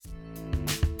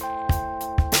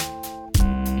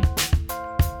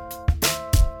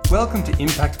Welcome to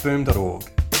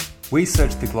impactboom.org. We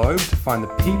search the globe to find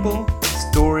the people,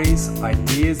 stories,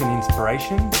 ideas and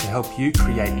inspiration to help you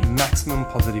create maximum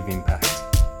positive impact.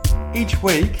 Each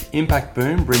week, Impact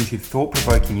Boom brings you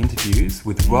thought-provoking interviews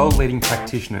with world-leading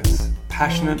practitioners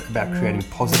passionate about creating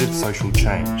positive social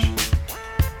change.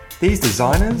 These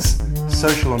designers,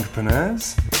 social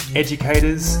entrepreneurs,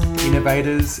 educators,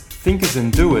 innovators, thinkers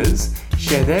and doers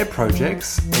share their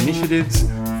projects, initiatives,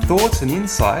 thoughts and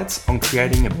insights on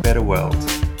creating a better world.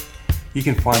 You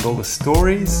can find all the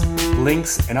stories,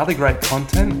 links and other great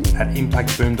content at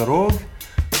impactboom.org.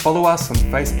 Follow us on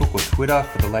Facebook or Twitter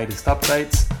for the latest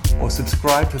updates, or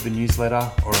subscribe to the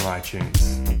newsletter or on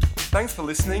iTunes. Thanks for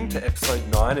listening to episode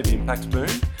 9 of Impact Boom.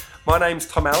 My name's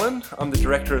Tom Allen, I'm the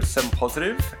director of 7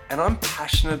 Positive, and I'm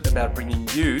passionate about bringing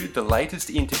you the latest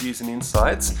interviews and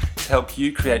insights to help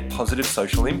you create positive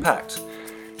social impact.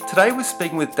 Today we're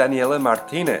speaking with Daniela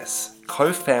Martinez,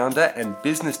 co-founder and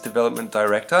business development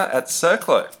director at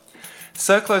Circlo.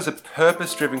 Circlo is a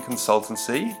purpose-driven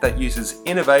consultancy that uses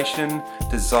innovation,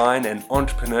 design and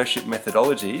entrepreneurship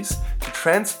methodologies to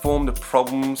transform the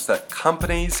problems that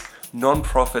companies,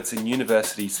 non-profits and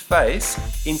universities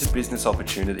face into business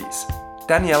opportunities.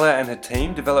 Daniela and her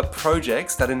team develop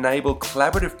projects that enable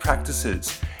collaborative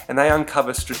practices, and they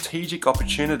uncover strategic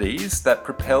opportunities that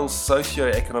propel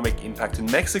socio-economic impact in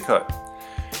Mexico.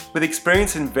 With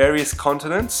experience in various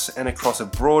continents and across a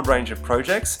broad range of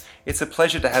projects, it's a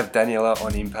pleasure to have Daniela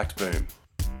on Impact Boom.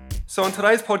 So on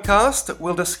today's podcast,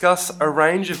 we'll discuss a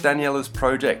range of Daniela's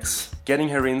projects, getting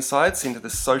her insights into the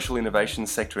social innovation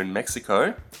sector in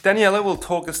Mexico. Daniela will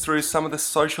talk us through some of the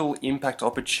social impact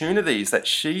opportunities that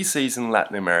she sees in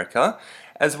Latin America,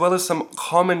 as well as some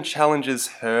common challenges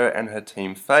her and her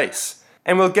team face.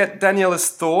 And we'll get Daniela's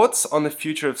thoughts on the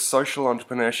future of social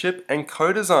entrepreneurship and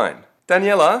co-design.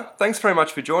 Daniela, thanks very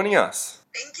much for joining us.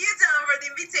 Thank you, Tom, for the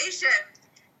invitation.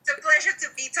 It's a pleasure to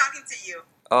be talking to you.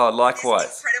 Oh, likewise.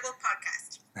 This incredible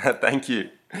podcast. Thank you.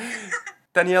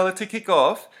 Daniela, to kick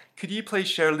off, could you please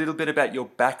share a little bit about your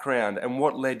background and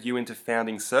what led you into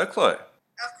founding Circlo?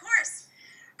 Of course.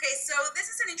 Okay, so this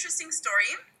is an interesting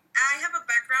story. I have a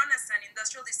background as an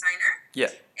industrial designer.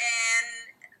 Yeah. And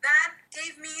that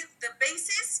gave me the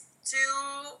basis to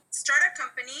start a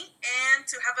company and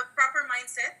to have a proper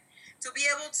mindset to be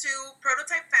able to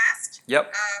prototype fast,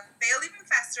 fail even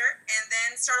faster, and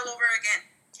then start all over again.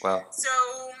 Wow. So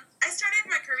I started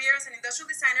my career as an industrial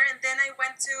designer, and then I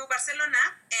went to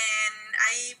Barcelona, and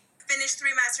I finished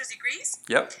 3 master's degrees.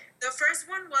 Yep. The first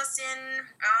one was in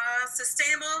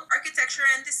sustainable architecture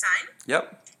and design.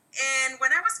 Yep. And when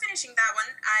I was finishing that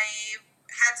one, I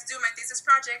had to do my thesis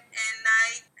project, and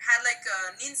I had like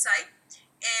an insight.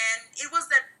 And it was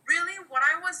that really what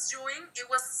I was doing, it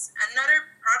was another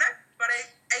product, but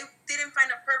I didn't find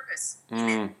a purpose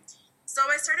in it. So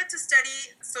I started to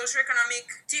study socioeconomic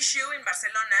tissue in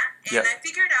Barcelona, and I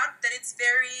figured out that it's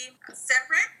very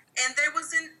separate, and there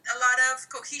wasn't a lot of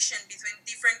cohesion between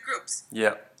different groups.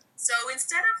 Yeah. So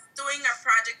instead of doing a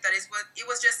project that it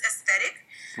was just aesthetic,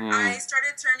 I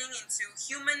started turning into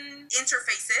human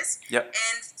interfaces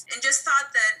and just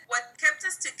thought that what kept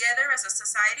us together as a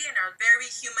society and our very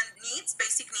human needs,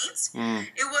 basic needs,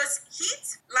 it was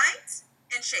heat, light,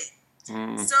 and shade.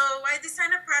 So I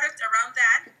designed a product around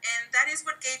that, and that is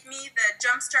what gave me the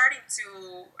jump start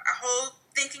into a whole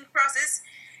thinking process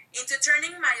into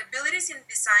turning my abilities in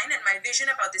design and my vision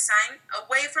about design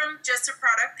away from just a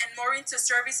product and more into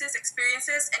services,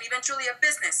 experiences, and eventually a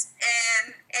business.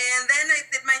 And then I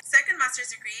did my second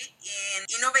master's degree in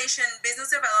innovation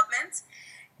business development.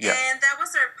 Yeah. And that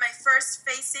was my first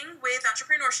facing with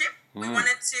entrepreneurship. We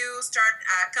wanted to start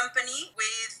a company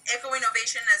with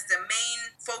eco-innovation as the main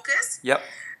focus. Yep.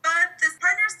 But the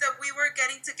partners that we were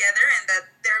getting together, and that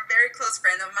they're a very close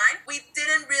friend of mine, we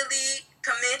didn't really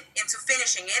commit into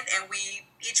finishing it, and we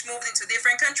each moved into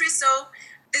different countries. So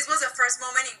this was the first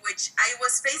moment in which I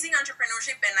was facing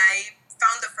entrepreneurship, and I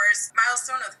found the first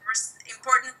milestone, or the first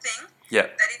important thing,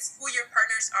 that it's who your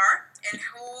partners are and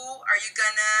who are you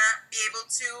gonna be able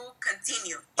to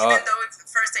continue, even though if the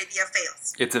first idea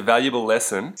fails. It's a valuable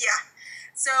lesson. Yeah.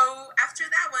 So after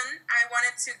that one, I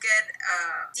wanted to get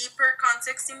deeper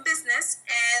context in business,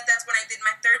 and that's when I did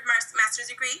my third master's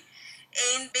degree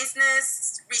in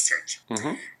business research.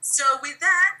 So with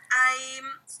that, I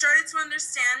started to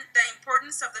understand the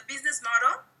importance of the business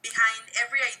model behind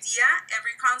every idea,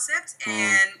 every concept,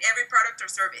 and every product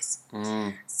or service.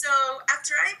 So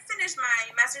after I finished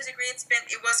my master's degree,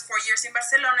 it was 4 years in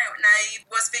Barcelona, and I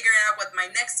was figuring out what my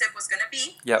next step was going to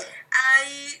be.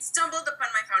 I stumbled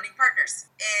upon my founding partners.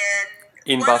 And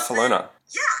in Barcelona?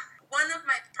 One of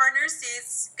my partners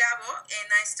is Gabo, and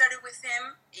I studied with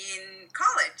him in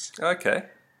college. Okay.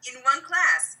 In one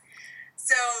class.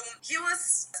 So he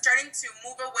was starting to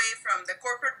move away from the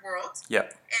corporate world. Yep.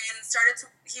 And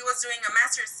he was doing a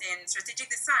master's in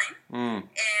strategic design. Mm.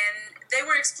 And they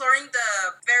were exploring the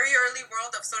very early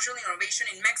world of social innovation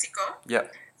in Mexico.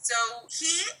 Yep. So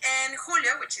he and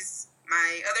Julio, which is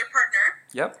my other partner,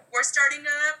 yep, were starting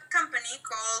a company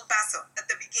called Paso at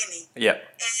the beginning. Yep.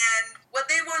 And what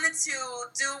they wanted to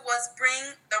do was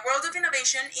bring the world of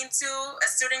innovation into a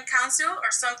student council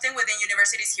or something within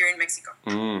universities here in Mexico.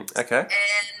 Okay.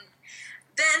 And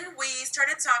then we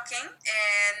started talking,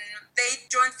 and they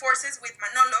joined forces with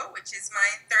Manolo, which is my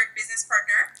third business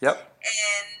partner. Yep.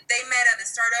 And they met at the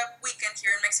startup weekend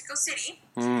here in Mexico City.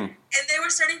 And they were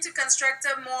starting to construct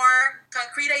a more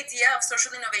concrete idea of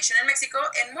social innovation in Mexico.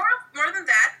 And more than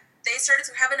that, they started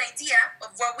to have an idea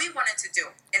of what we wanted to do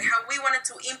and how we wanted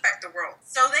to impact the world.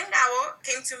 So then Gabo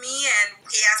came to me and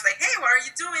he asked, like, hey, what are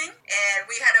you doing? And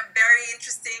we had a very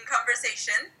interesting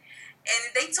conversation. And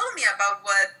they told me about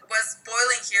what was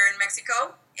boiling here in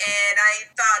Mexico. And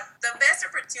I thought the best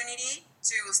opportunity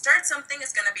to start something is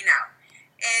going to be now.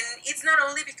 And it's not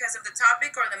only because of the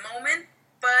topic or the moment,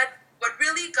 but what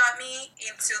really got me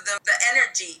into the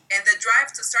energy and the drive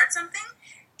to start something,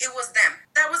 it was them.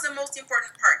 That was the most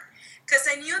important part. Because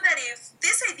I knew that if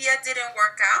this idea didn't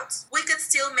work out, we could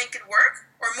still make it work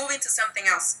or move into something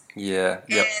else. Yeah.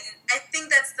 Yep. And I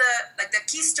think that's the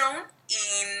keystone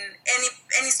in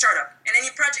any startup and any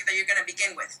project that you're going to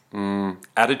begin with.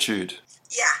 Attitude.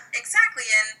 Yeah, exactly.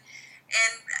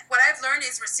 And what I've learned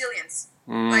is resilience.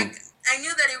 Like, I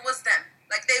knew that it was them.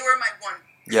 Like, they were my one.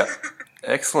 Yeah.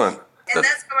 Excellent. And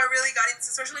that's how I really got into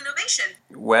social innovation.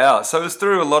 Wow. So it was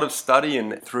through a lot of study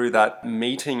and through that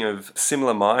meeting of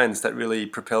similar minds that really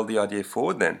propelled the idea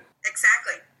forward then.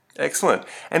 Exactly. Excellent.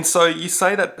 And so you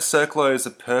say that Circlo is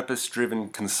a purpose-driven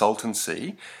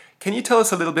consultancy. Can you tell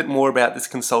us a little bit more about this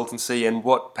consultancy and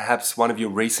what perhaps one of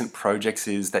your recent projects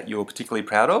is that you're particularly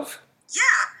proud of? Yeah.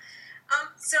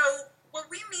 So what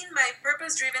we mean by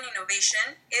purpose-driven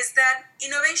innovation is that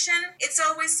innovation, it's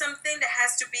always something that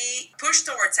has to be pushed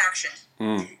towards action.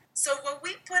 So what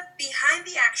we put behind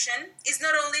the action is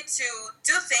not only to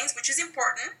do things, which is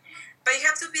important, but you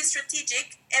have to be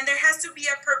strategic and there has to be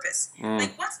a purpose.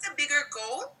 Like, what's the bigger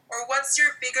goal or what's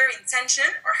your bigger intention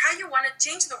or how you want to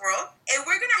change the world? And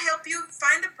we're going to help you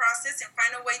find the process and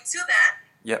find a way to that.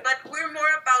 Yep. But we're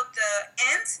more about the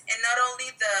end and not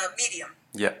only the medium.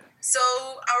 Yep. So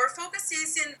our focus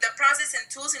is in the process and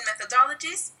tools and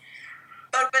methodologies,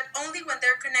 but only when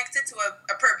they're connected to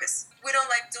a purpose. We don't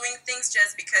like doing things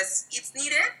just because it's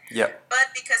needed, but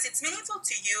because it's meaningful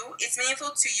to you, it's meaningful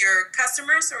to your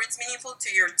customers, or it's meaningful to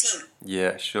your team.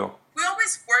 Yeah, sure. We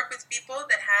always work with people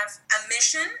that have a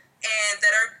mission and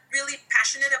that are really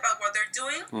passionate about what they're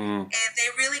doing, and they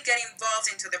really get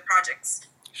involved into the projects.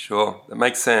 Sure, that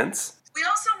makes sense. We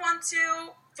also want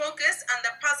to focus on the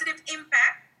positive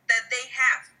impact that they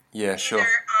have. Yeah, sure.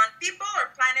 Either on people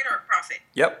or planet or profit.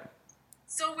 Yep.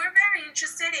 So we're very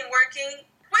interested in working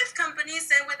with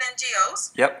companies and with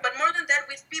NGOs. Yep. But more than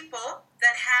that, with people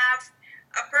that have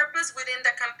a purpose within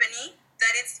the company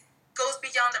that goes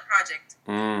beyond the project.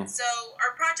 So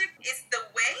our project is the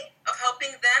way of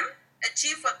helping them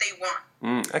achieve what they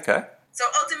want. Okay. So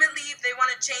ultimately, if they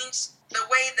want to change the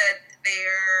way that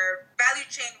their value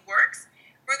chain works,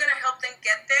 we're going to help them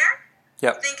get there.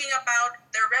 Yep. Thinking about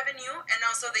their revenue and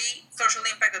also the social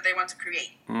impact that they want to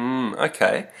create.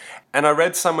 Okay. And I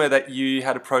read somewhere that you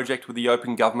had a project with the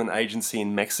Open Government Agency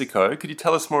in Mexico. Could you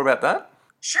tell us more about that?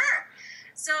 Sure.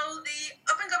 So the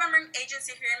Open Government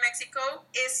Agency here in Mexico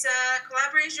is a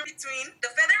collaboration between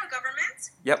the federal government,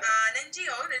 an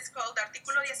NGO that's called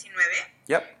Artículo 19,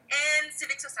 and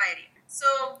civic society.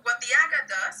 So what the AGA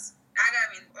does,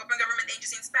 AGA, Open Government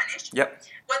Agency in Spanish,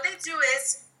 what they do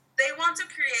is they want to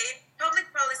create public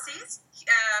policies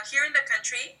here in the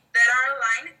country that are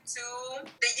aligned to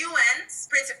the UN's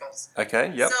principles.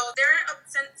 Okay, yep. So there are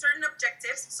certain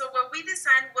objectives. So what we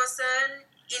designed was an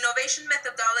innovation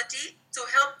methodology to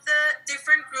help the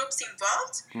different groups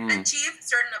involved achieve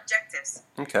certain objectives.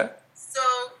 Okay. So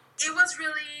it was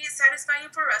really satisfying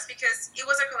for us because it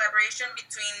was a collaboration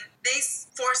between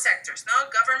these four sectors,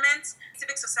 government,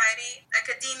 civic society,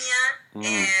 academia,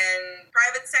 and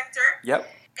private sector. Yep.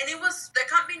 And it was the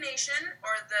combination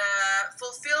or the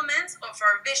fulfillment of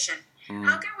our vision.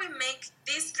 How can we make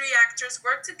these three actors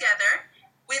work together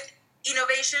with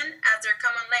innovation as their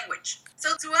common language?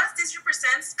 So to us, this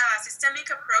represents a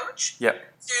systemic approach to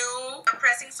a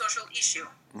pressing social issue.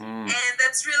 And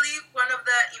that's really one of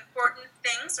the important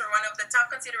things or one of the top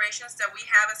considerations that we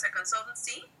have as a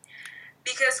consultancy.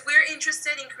 because we're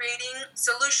interested in creating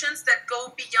solutions that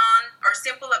go beyond our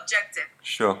simple objective.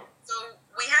 Sure. So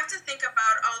we have to think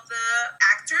about all the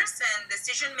actors and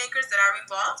decision makers that are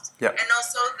involved, and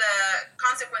also the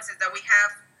consequences that we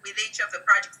have with each of the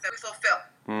projects that we fulfill.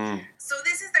 So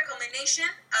this is the culmination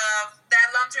of that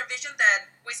long-term vision that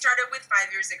we started with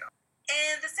 5 years ago.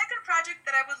 And the second project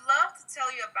that I would love to tell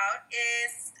you about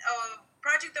is a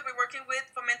project that we're working with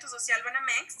Fomento Social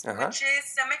Banamex, which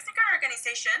is a Mexican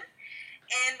organization,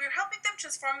 and we're helping them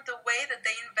transform the way that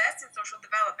they invest in social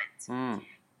development.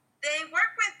 They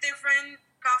work with different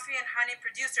coffee and honey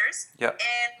producers,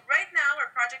 and right now our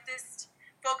project is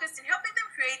focused in helping them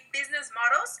create business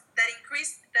models that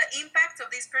increase the impact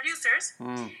of these producers.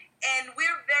 And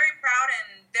we're very proud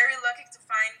and very lucky to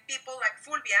find people like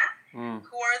Fulvia,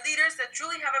 who are leaders that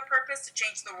truly have a purpose to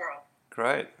change the world.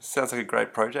 Great. Sounds like a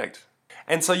great project.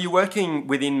 And so you're working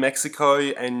within Mexico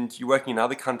and you're working in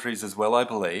other countries as well, I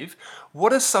believe.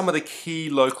 What are some of the key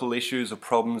local issues or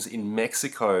problems in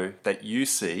Mexico that you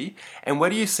see? And where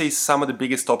do you see some of the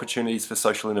biggest opportunities for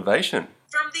social innovation?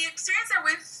 From the experience that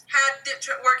we've had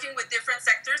working with different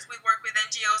sectors, we work with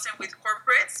NGOs and with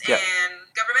corporates and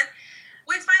government,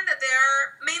 we find that there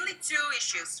are mainly two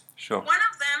issues. Sure. One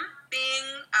of them being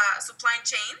supply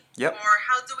chain, or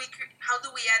how do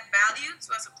we add value to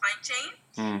a supply chain?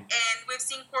 And we've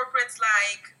seen corporates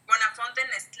like Bonafonte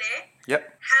and Nestlé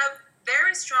have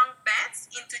very strong bets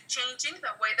into changing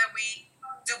the way that we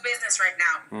do business right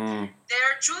now.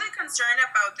 They're truly concerned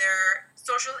about their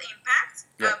social impact,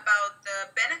 about the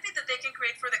benefit that they can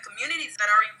create for the communities that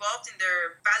are involved in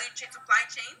their value chain, supply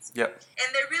chains. And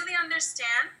they really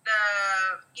understand the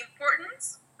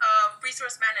importance of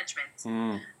resource management.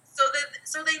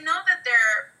 So they know that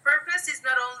their purpose is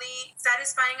not only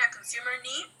satisfying a consumer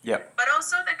need, but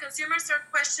also that consumers are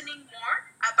questioning more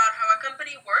about how a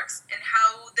company works and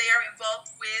how they are involved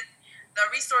with the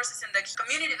resources and the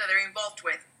community that they're involved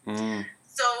with.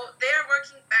 So they are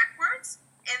working backwards,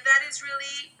 and that is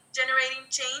really generating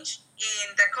change in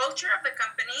the culture of the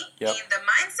company, in the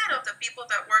mindset of the people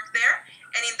that work there,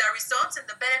 and in the results and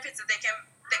the benefits that they can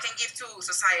give to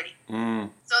society.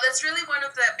 So that's really one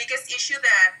of the biggest issues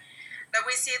that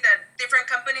we see that different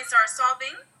companies are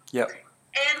solving.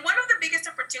 And one of the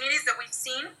biggest opportunities that we've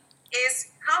seen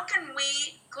is how can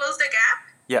we close the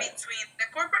gap between the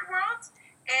corporate world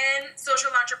and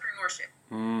social entrepreneurship.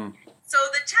 So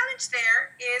the challenge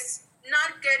there is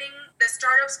not getting the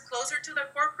startups closer to the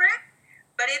corporate,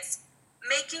 but it's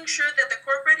making sure that the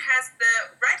corporate has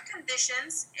the right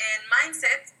conditions and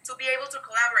mindset to be able to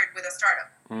collaborate with a startup.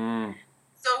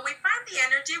 So we find the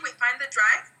energy, we find the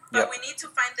drive, but we need to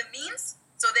find the means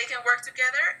so they can work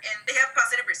together and they have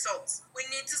positive results. We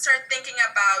need to start thinking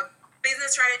about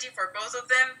business strategy for both of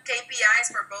them,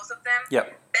 KPIs for both of them,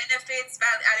 benefits,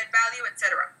 added value,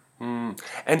 etc.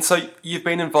 And so you've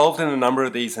been involved in a number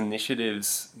of these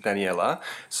initiatives, Daniela.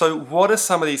 So what are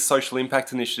some of these social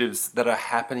impact initiatives that are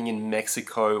happening in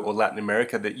Mexico or Latin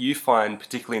America that you find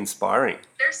particularly inspiring?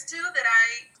 There's two that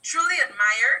I truly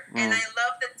admire, and I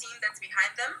love the team that's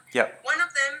behind them. One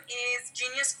of them is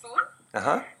Genius Food.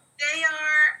 They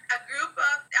are a group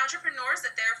of entrepreneurs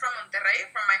that they're from Monterrey,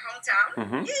 from my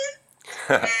hometown.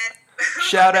 And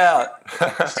Shout out!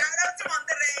 Shout out to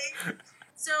Monterrey!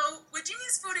 So what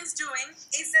Genius Food is doing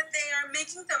is that they are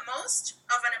making the most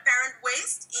of an apparent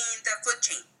waste in the food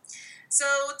chain. So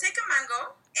take a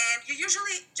mango, and you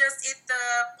usually just eat the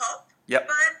pulp,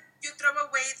 but you throw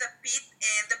away the pit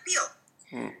and the peel.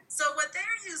 So what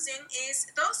they're using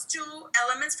is those two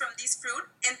elements from this fruit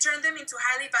and turn them into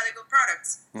highly valuable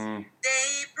products.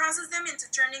 They process them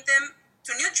into turning them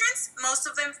to nutrients, most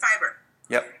of them fiber.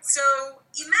 So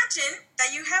imagine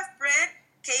that you have bread,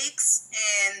 cakes,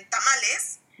 and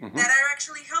tamales that are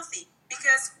actually healthy,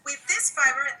 because with this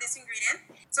fiber and this ingredient,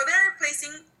 so they're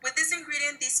replacing with this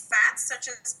ingredient these fats such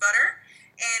as butter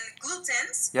and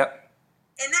glutens,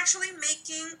 and actually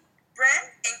making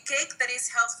bread and cake that is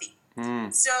healthy.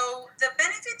 So the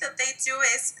benefit that they do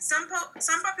is some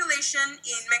population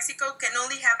in Mexico can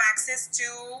only have access to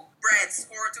breads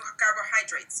or to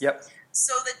carbohydrates.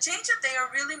 So the change that they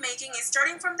are really making is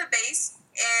starting from the base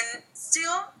and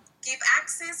still give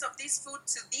access of this food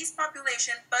to this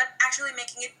population, but actually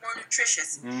making it more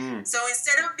nutritious. So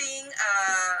instead of being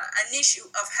an issue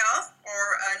of health or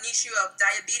an issue of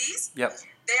diabetes,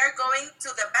 they are going to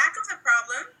the back of the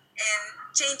problem and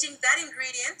changing that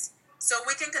ingredient so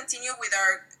we can continue with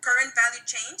our current value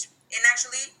change and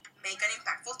actually make an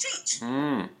impactful change.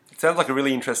 It sounds like a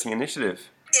really interesting initiative.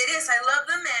 It is. I love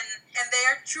them, and they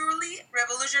are truly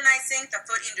revolutionizing the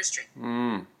food industry.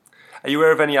 Are you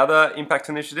aware of any other impact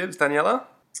initiatives, Daniela?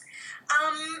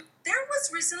 There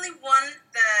was recently one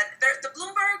that the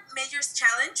Bloomberg Majors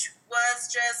Challenge was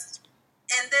just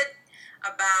ended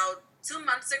about 2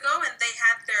 months ago, and they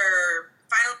had their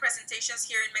final presentations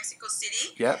here in Mexico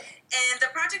City. Yep. And the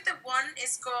project that won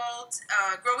is called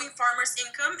Growing Farmers'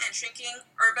 Income and Shrinking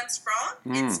Urban Sprawl.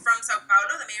 It's from Sao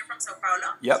Paulo, the mayor from Sao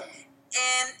Paulo. Yep.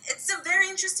 And it's a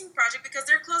very interesting project because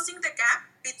they're closing the gap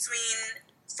between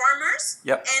farmers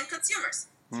and consumers.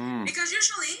 Because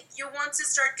usually you want to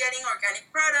start getting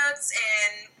organic products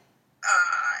and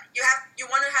you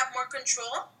want to have more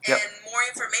control and more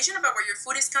information about where your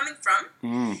food is coming from.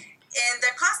 And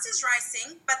the cost is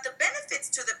rising, but the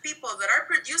benefits to the people that are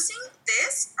producing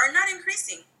this are not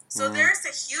increasing. So there's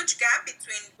a huge gap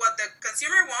between what the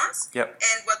consumer wants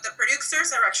and what the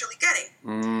producers are actually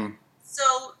getting.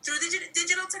 So through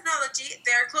digital technology,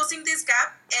 they're closing this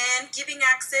gap and giving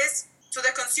access to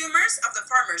the consumers of the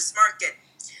farmers market.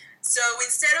 So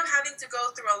instead of having to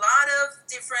go through a lot of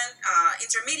different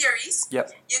intermediaries,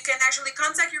 you can actually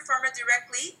contact your farmer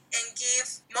directly and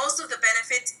give most of the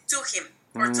benefit to him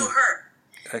or to her.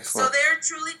 Excellent. So they're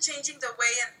truly changing the way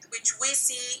in which we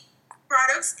see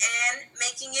products and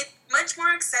making it much more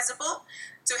accessible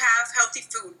to have healthy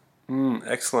food.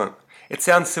 Excellent. It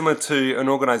sounds similar to an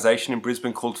organisation in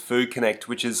Brisbane called Food Connect,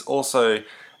 which is also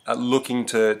looking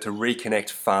to reconnect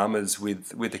farmers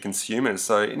with the consumers.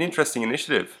 So an interesting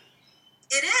initiative.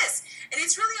 It is. And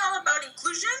it's really all about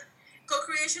inclusion,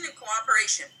 co-creation, and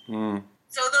cooperation.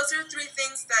 So those are three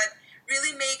things that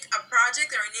really make a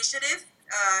project or initiative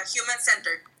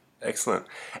human-centered. Excellent.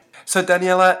 So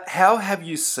Daniela, how have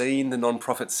you seen the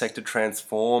non-profit sector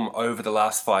transform over the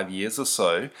last 5 years or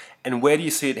so, and where do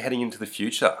you see it heading into the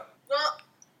future? Well,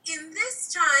 in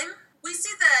this time, we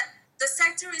see that the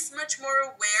sector is much more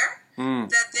aware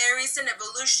that there is an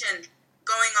evolution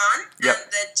going on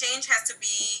and that change has to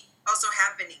be also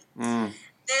happening.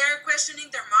 They're questioning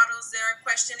their models, they're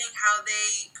questioning how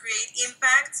they create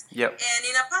impact, and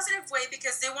in a positive way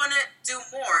because they want to do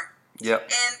more.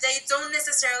 And they don't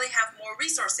necessarily have more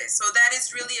resources. So that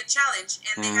is really a challenge,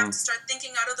 and they have to start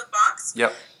thinking out of the box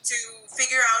to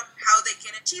figure out how they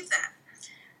can achieve that.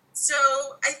 So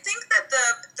I think that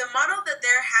the model that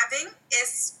they're having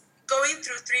is going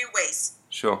through three ways.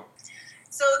 Sure.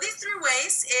 So these three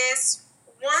ways is,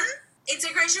 one,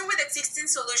 integration with existing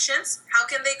solutions. How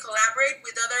can they collaborate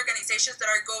with other organizations that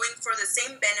are going for the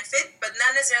same benefit, but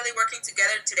not necessarily working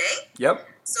together today?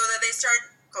 So that they start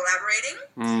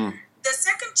collaborating. The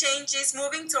second change is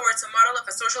moving towards a model of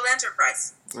a social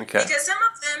enterprise. Because some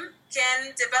of them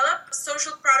can develop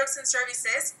social products and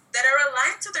services that are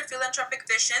aligned to their philanthropic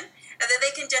vision and that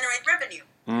they can generate revenue.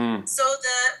 So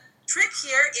the trick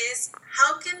here is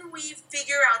how can we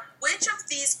figure out which of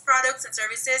these products and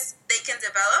services they can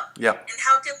develop and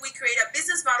how can we create a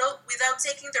business model without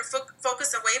taking their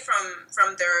focus away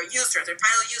from their users, their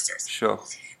final users. Sure.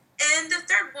 And the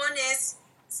third one is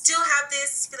still have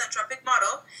this philanthropic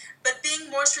model, but being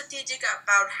more strategic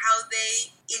about how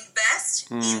they invest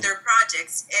in their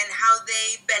projects and how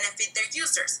they benefit their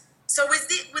users. So with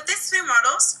these three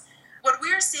models, what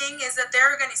we are seeing is that there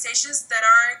are organizations that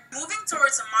are moving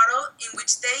towards a model in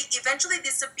which they eventually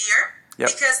disappear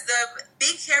because the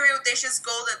big, hairy, audacious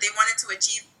goal that they wanted to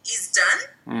achieve is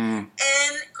done,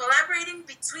 and collaborating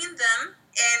between them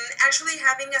and actually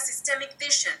having a systemic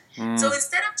vision. So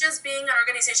instead of just being an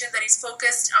organization that is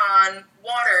focused on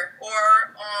water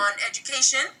or on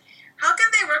education, how can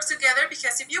they work together?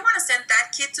 Because if you want to send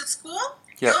that kid to school,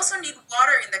 you also need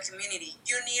water in the community.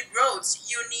 You need roads.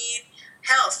 You need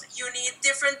health. You need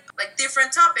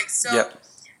different topics. So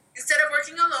instead of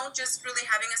working alone, just really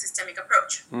having a systemic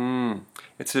approach.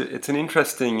 It's an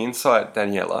interesting insight,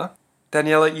 Daniela.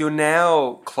 Daniela, you're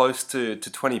now close to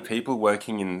 20 people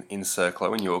working in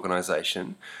Circlo, in your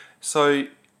organisation. So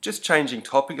just changing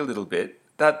topic a little bit,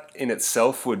 that in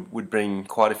itself would bring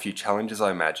quite a few challenges,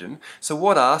 I imagine. So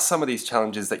what are some of these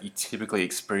challenges that you typically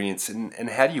experience and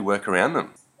how do you work around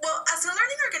them? Well, as a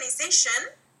learning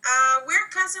organization, we're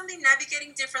constantly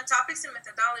navigating different topics and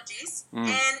methodologies,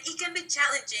 and it can be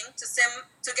challenging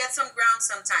to get some ground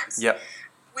sometimes.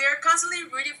 We are constantly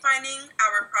redefining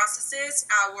our processes,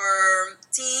 our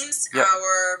teams,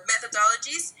 our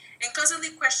methodologies, and constantly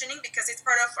questioning because it's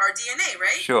part of our DNA,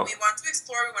 right? Sure. We want to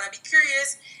explore, we want to be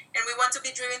curious, and we want to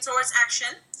be driven towards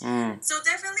action. So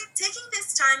definitely taking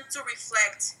this time to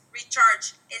reflect,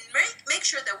 recharge, and make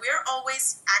sure that we are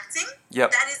always acting.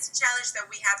 That is the challenge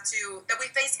that we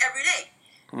face every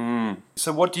day.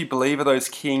 So what do you believe are those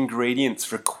key ingredients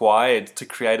required to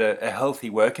create a healthy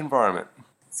work environment?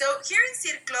 So here in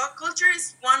Circlo, culture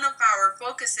is one of our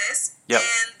focuses, and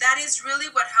that is really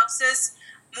what helps us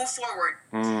move forward.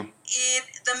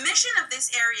 The mission of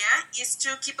this area is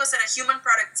to keep us at a human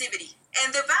productivity.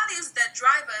 And the values that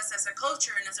drive us as a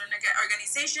culture and as an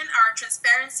organization are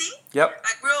transparency.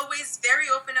 Like we're always very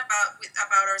open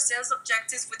about our sales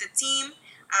objectives with the team,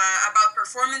 about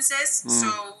performances.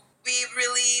 So we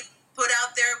really put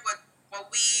out there what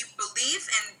we believe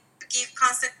and give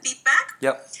constant feedback.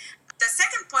 The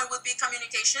second point would be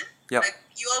communication. Like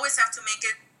you always have to make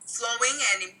it flowing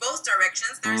and in both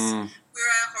directions. We're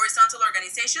a horizontal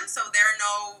organization, so there are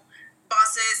no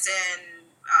bosses and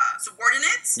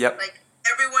subordinates. Like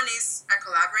everyone is a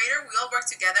collaborator. We all work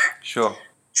together.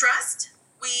 Trust.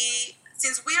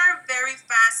 Since we are very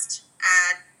fast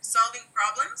at solving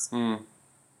problems,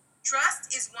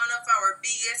 trust is one of our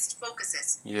biggest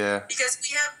focuses. Because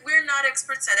we're not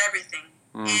experts at everything,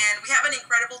 and we have an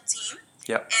incredible team.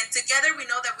 And together we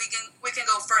know that we can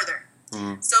go further.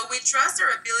 So we trust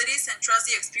our abilities and trust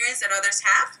the experience that others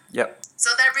have. So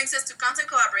that brings us to constant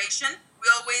collaboration. We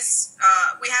always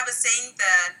we have a saying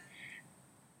that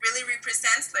really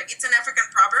represents, like, it's an African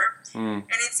proverb,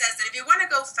 and it says that if you want to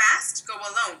go fast, go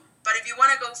alone, but if you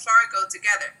want to go far, go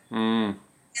together.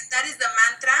 And that is the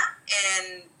mantra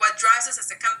and what drives us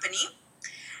as a company.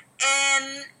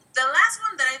 And the last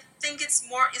one that I think is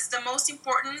the most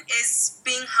important is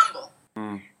being humble,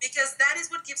 because that is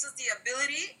what gives us the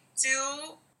ability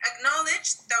to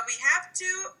acknowledge that we have to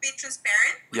be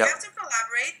transparent, we have to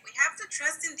collaborate, we have to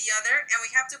trust in the other, and we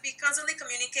have to be constantly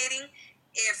communicating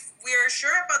if we're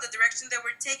sure about the direction that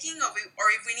we're taking, or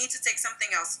if we need to take something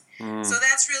else. So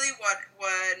that's really what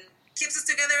keeps us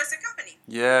together as a company.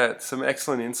 Yeah, some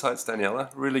excellent insights, Daniela.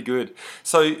 Really good.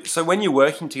 So when you're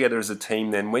working together as a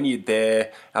team, then when you're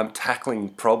there tackling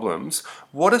problems,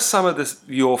 what are some of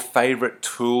your favorite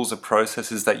tools or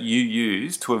processes that you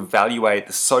use to evaluate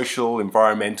the social,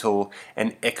 environmental,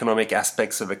 and economic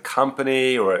aspects of a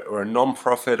company or a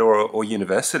non-profit or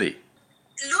university?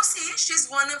 Lucy, she's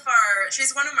one of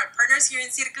my partners here in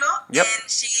Círculo, and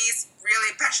she's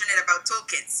really passionate about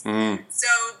toolkits. So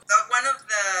one of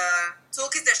the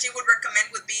toolkits that she would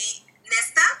recommend would be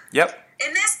Nesta.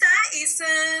 And Nesta is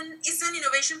an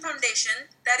innovation foundation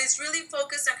that is really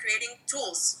focused on creating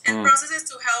tools and processes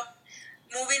to help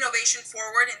move innovation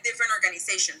forward in different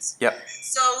organizations.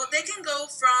 So they can go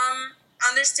from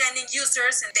understanding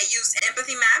users, and they use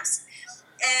empathy maps.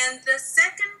 And the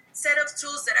second set of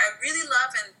tools that I really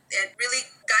love and it really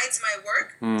guides my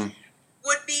work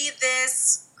would be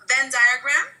this Venn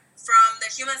diagram from the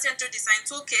Human-Centered Design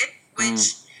Toolkit,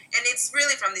 and it's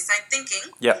really from design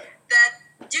thinking, that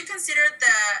you consider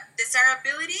the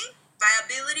desirability,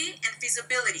 viability, and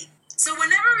feasibility. So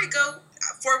whenever we go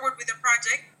forward with a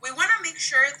project, we want to make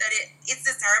sure that it's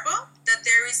desirable, that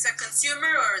there is a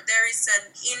consumer or there is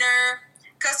an inner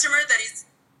customer that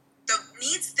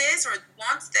needs this or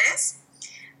wants this,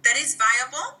 that is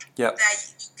viable, that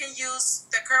you can use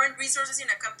the current resources in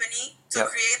a company to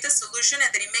create the solution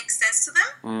and that it makes sense to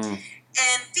them,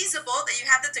 and feasible, that you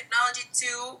have the technology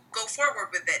to go forward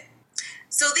with it.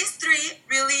 So these three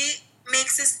really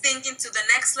makes us think into the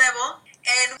next level,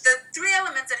 and the three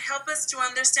elements that help us to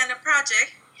understand a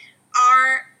project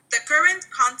are the current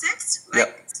context,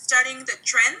 like studying the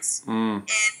trends and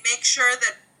make sure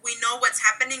that we know what's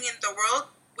happening in the world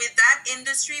with that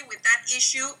industry, with that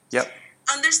issue.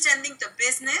 Understanding the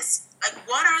business, like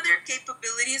what are their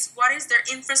capabilities, what is their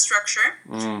infrastructure,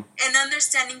 and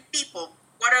understanding people,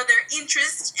 what are their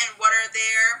interests and what are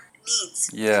their needs.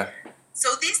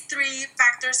 So these three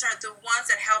factors are the ones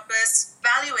that help us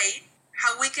evaluate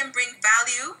how we can bring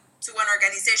value to an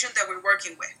organization that we're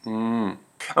working with.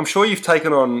 I'm sure you've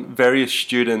taken on various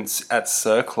students at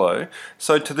Círculo.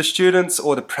 So to the students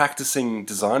or the practicing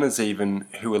designers even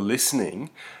who are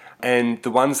listening, and the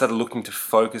ones that are looking to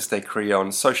focus their career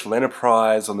on social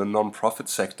enterprise, on the non-profit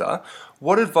sector,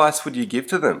 what advice would you give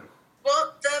to them?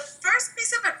 Well, the first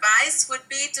piece of advice would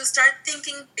be to start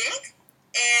thinking big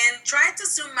and try to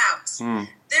zoom out.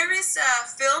 There is a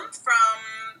film from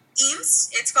Eames.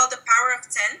 It's called The Power of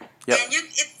 10. And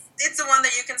it's the one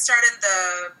that you can start in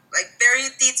the very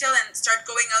detail and start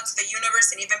going out to the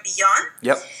universe and even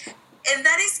beyond. And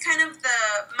that is kind of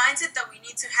the mindset that we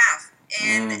need to have.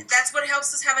 And that's what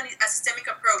helps us have a systemic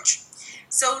approach.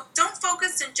 So don't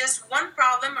focus on just one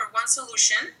problem or one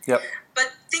solution,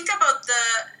 but think about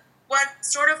what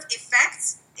sort of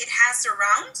effects it has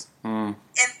around.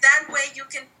 And that way you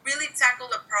can really tackle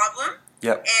a problem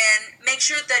and make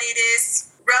sure that it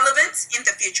is relevant in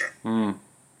the future.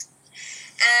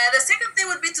 The second thing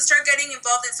would be to start getting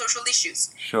involved in social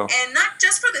issues. And not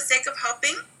just for the sake of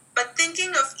helping, but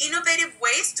thinking of innovative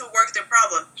ways to work the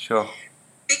problem.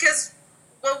 Because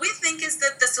what we think is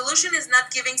that the solution is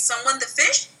not giving someone the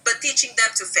fish, but teaching them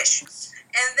to fish.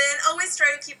 And then always try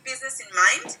to keep business in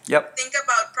mind. Yep. Think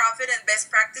about profit and best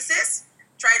practices.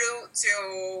 Try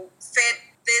to fit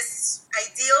these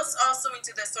ideals also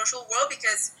into the social world,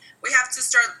 because we have to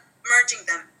start merging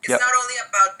them. It's not only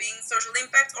about being social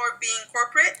impact or being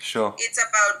corporate. Sure. It's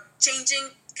about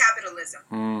changing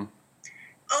capitalism.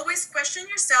 Always question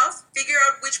yourself, figure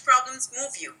out which problems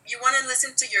move you. You want to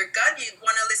listen to your gut, you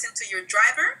want to listen to your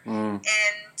driver, and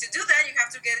to do that, you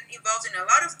have to get involved in a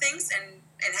lot of things and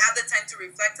have the time to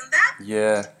reflect on that.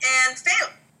 Yeah. And fail.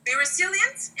 Be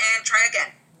resilient and try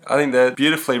again. I think they're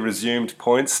beautifully resumed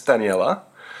points, Daniela.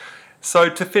 So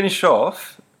to finish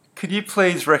off, could you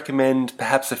please recommend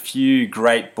perhaps a few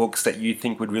great books that you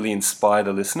think would really inspire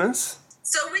the listeners?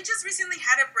 So we just recently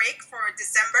had a break for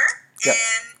December,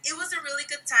 and it was a really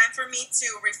good time for me to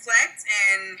reflect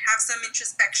and have some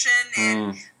introspection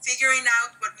and figuring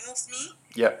out what moves me.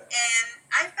 And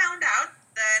I found out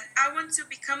that I want to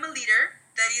become a leader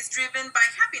that is driven by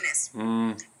happiness.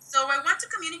 So I want to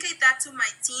communicate that to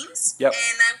my teams, and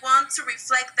I want to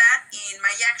reflect that in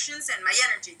my actions and my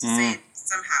energy, to say it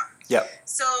somehow.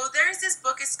 So there's this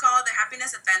book, it's called The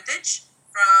Happiness Advantage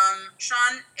from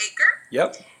Shawn Achor.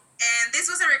 And this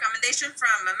was a recommendation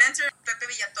from a mentor, Pepe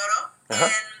Villatoro.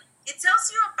 And it tells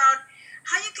you about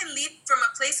how you can lead from a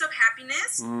place of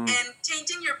happiness and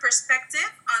changing your perspective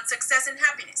on success and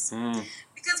happiness.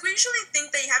 Because we usually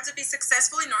think that you have to be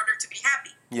successful in order to be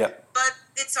happy. But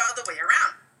it's all the way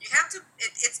around. You have to,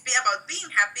 it's about being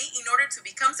happy in order to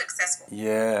become successful.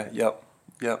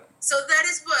 So that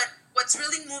is what's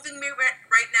really moving me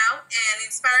right now and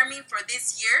inspiring me for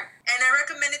this year. And I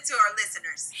recommend it to our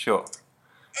listeners. Sure.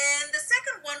 And the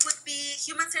second one would be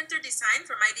human-centered design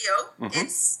from IDEO.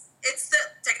 It's the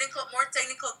more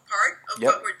technical part of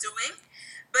what we're doing,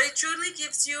 but it truly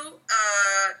gives you a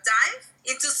dive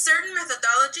into certain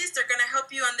methodologies that are going to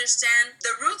help you understand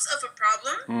the roots of a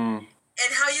problem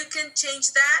and how you can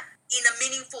change that in a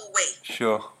meaningful way.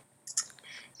 Sure.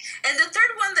 And the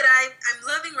third one that I'm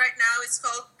loving right now is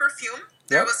called Perfume.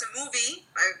 There was a movie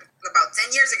about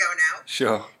 10 years ago now.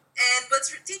 Sure. And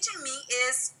what's teaching me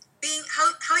is being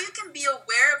how you can be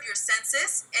aware of your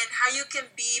senses and how you can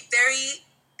be very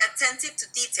attentive to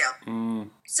detail.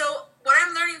 So what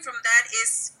I'm learning from that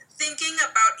is thinking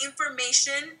about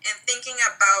information and thinking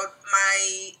about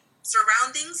my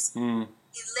surroundings in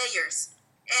layers.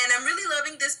 And I'm really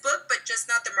loving this book, but just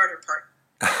not the murder part.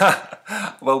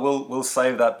 Well, we'll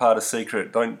save that part a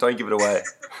secret. Don't give it away.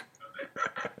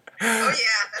 Oh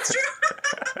yeah, that's true.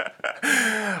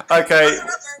 Okay.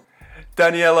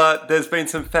 Daniela, there's been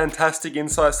some fantastic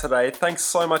insights today. Thanks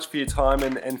so much for your time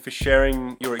and for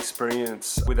sharing your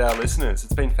experience with our listeners.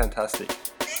 It's been fantastic.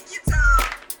 Thank you, Tom.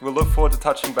 We'll look forward to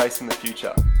touching base in the future.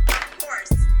 Of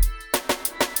course.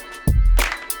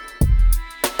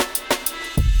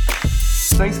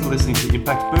 Thanks for listening to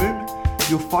Impact Boom.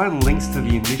 You'll find links to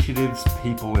the initiatives,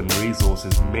 people and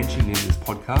resources mentioned in this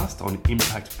podcast on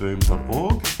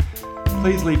impactboom.org.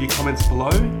 Please leave your comments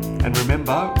below, and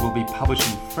remember, we'll be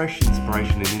publishing fresh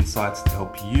inspiration and insights to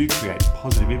help you create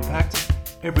positive impact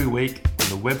every week on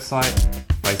the website,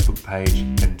 Facebook page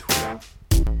and Twitter.